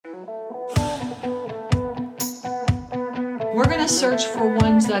to search for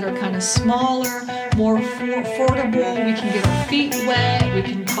ones that are kind of smaller, more affordable. We can get our feet wet. We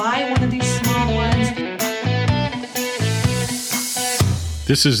can buy one of these small ones.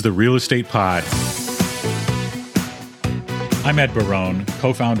 This is the Real Estate Pod. I'm Ed Barone,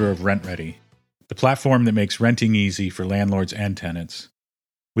 co-founder of RentReady, the platform that makes renting easy for landlords and tenants.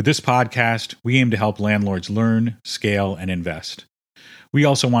 With this podcast, we aim to help landlords learn, scale, and invest. We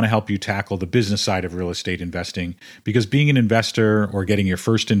also want to help you tackle the business side of real estate investing because being an investor or getting your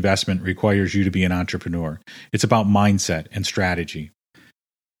first investment requires you to be an entrepreneur. It's about mindset and strategy.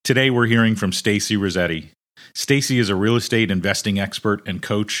 Today, we're hearing from Stacy Rossetti. Stacy is a real estate investing expert and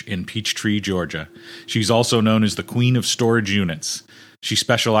coach in Peachtree, Georgia. She's also known as the Queen of Storage Units. She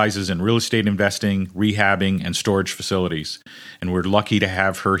specializes in real estate investing, rehabbing, and storage facilities. And we're lucky to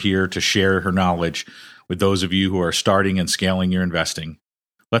have her here to share her knowledge with those of you who are starting and scaling your investing.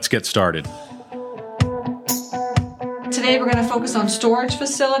 Let's get started. Today we're going to focus on storage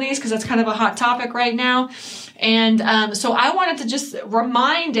facilities because that's kind of a hot topic right now. And so I wanted to just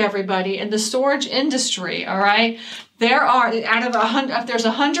remind everybody in the storage industry, all right, there are, out of 100, if there's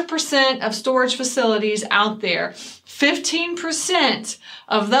 100% of storage facilities out there, 15%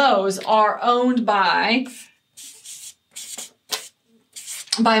 of those are owned by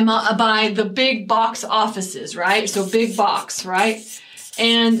the big box offices, right? So big box, right?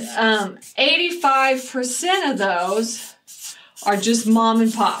 And 85% of those are just mom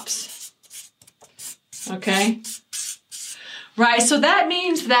and pops. Okay? Right, so that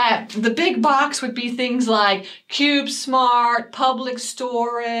means that the big box would be things like CubeSmart, Public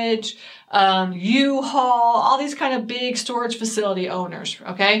Storage, U-Haul, all these kind of big storage facility owners,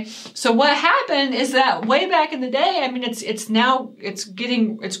 okay? So what happened is that way back in the day, I mean, it's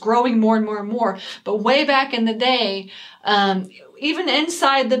growing more and more and more, but way back in the day, even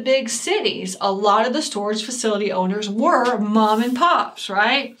inside the big cities, a lot of the storage facility owners were mom and pops,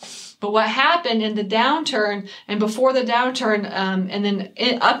 right? But what happened in the downturn and before the downturn, and then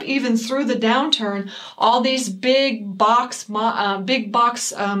up even through the downturn, all these big box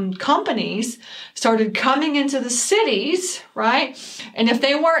companies started coming into the cities, right? And if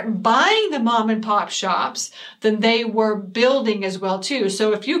they weren't buying the mom and pop shops, then they were building as well too.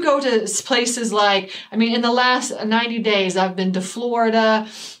 So if you go to places like, I mean, in the last 90 days, I've been to Florida,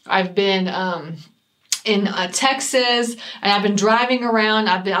 I've been in Texas, and I've been driving around.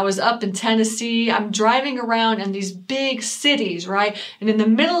 I was up in Tennessee. I'm driving around in these big cities, right? And in the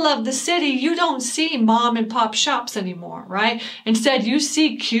middle of the city, you don't see mom and pop shops anymore, right? Instead, you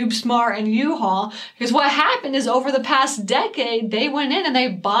see CubeSmart and U-Haul, because what happened is over the past decade, they went in and they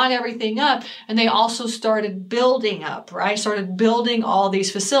bought everything up, and they also started building up, right? Started building all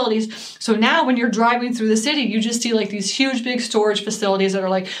these facilities. So now when you're driving through the city, you just see like these huge, big storage facilities that are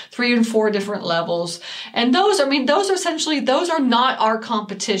like 3 and 4 different levels. And those are not our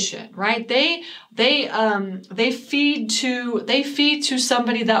competition, right? They feed to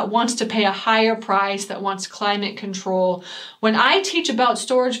somebody that wants to pay a higher price, that wants climate control. When I teach about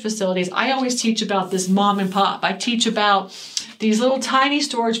storage facilities, I always teach about this mom and pop. I teach about these little tiny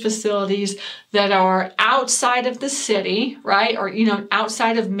storage facilities that are outside of the city, right? Or,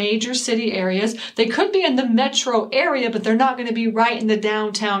 outside of major city areas. They could be in the metro area, but they're not going to be right in the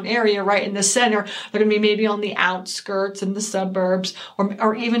downtown area, right in the center. They're going to be maybe on the outskirts in the suburbs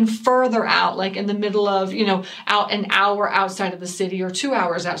or even further out, like in the middle of, out an hour outside of the city or 2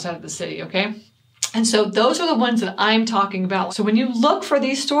 hours outside of the city, okay? And so those are the ones that I'm talking about. So when you look for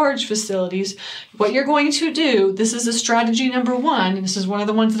these storage facilities, what you're going to do, this is a strategy number 1, and this is one of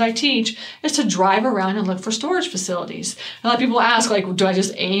the ones that I teach, is to drive around and look for storage facilities. A lot of people ask, like, do I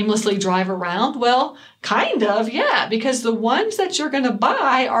just aimlessly drive around? Well, kind of, yeah, because the ones that you're going to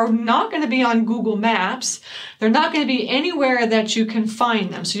buy are not going to be on Google Maps. They're not going to be anywhere that you can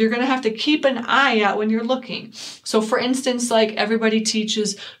find them. So you're going to have to keep an eye out when you're looking. So for instance, like everybody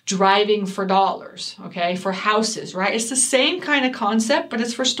teaches driving for dollars, okay, for houses, right? It's the same kind of concept, but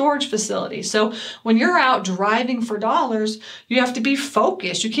it's for storage facilities. So when you're out driving for dollars, you have to be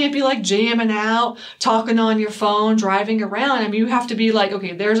focused. You can't be like jamming out, talking on your phone, driving around. I mean, you have to be like,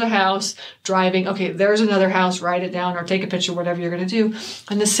 okay, there's a house, driving, okay, there's another house, write it down or take a picture, whatever you're going to do.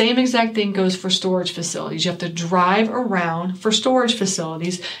 And the same exact thing goes for storage facilities. You have to drive around for storage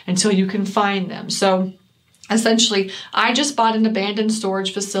facilities until you can find them. So essentially, I just bought an abandoned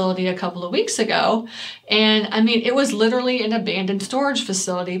storage facility a couple of weeks ago. And I mean, it was literally an abandoned storage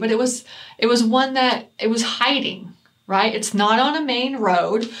facility, but it was one that it was hiding, right? It's not on a main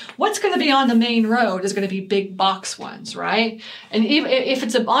road. What's going to be on the main road is going to be big box ones, right? And even if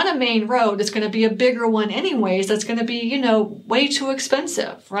it's on a main road, it's going to be a bigger one anyways. That's going to be, way too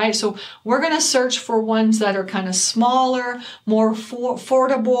expensive, right? So we're going to search for ones that are kind of smaller, more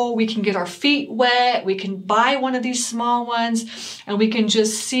affordable. We can get our feet wet. We can buy one of these small ones and we can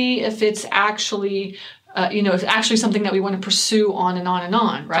just see if it's actually it's actually something that we want to pursue on and on and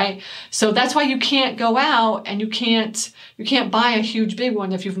on, right? So that's why you can't go out and you can't buy a huge big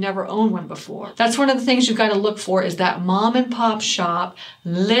one if you've never owned one before. That's one of the things you've got to look for is that mom and pop shop,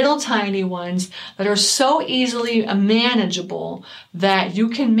 little tiny ones that are so easily manageable that you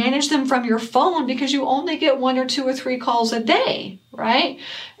can manage them from your phone because you only get 1 or 2 or 3 calls a day, right?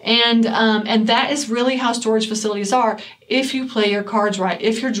 And that is really how storage facilities are if you play your cards right.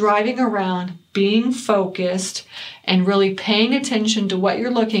 If you're driving around being focused and really paying attention to what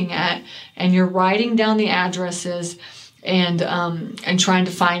you're looking at and you're writing down the addresses and trying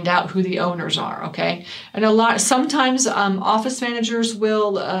to find out who the owners are, okay? And sometimes office managers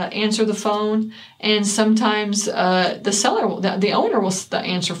will answer the phone, and sometimes the owner will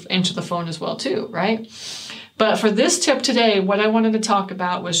answer the phone as well too, right? But for this tip today, what I wanted to talk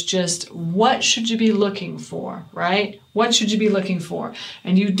about was just what should you be looking for, right? What should you be looking for?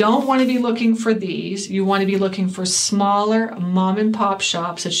 And you don't want to be looking for these. You want to be looking for smaller mom and pop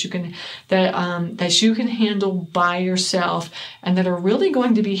shops that you can handle by yourself and that are really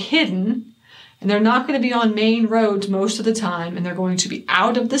going to be hidden. And they're not going to be on main roads most of the time, and they're going to be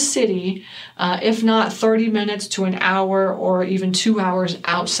out of the city, if not 30 minutes to an hour or even 2 hours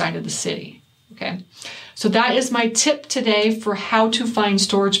outside of the city, okay? So that is my tip today for how to find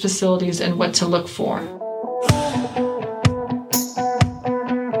storage facilities and what to look for.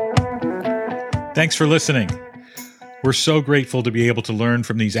 Thanks for listening. We're so grateful to be able to learn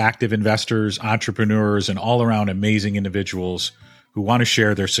from these active investors, entrepreneurs, and all-around amazing individuals who want to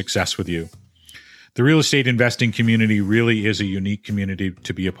share their success with you. The real estate investing community really is a unique community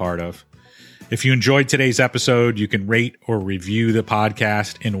to be a part of. If you enjoyed today's episode, you can rate or review the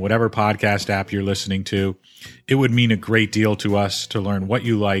podcast in whatever podcast app you're listening to. It would mean a great deal to us to learn what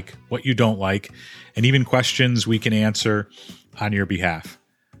you like, what you don't like, and even questions we can answer on your behalf.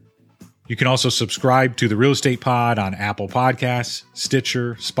 You can also subscribe to the Real Estate Pod on Apple Podcasts,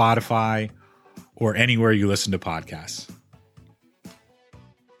 Stitcher, Spotify, or anywhere you listen to podcasts.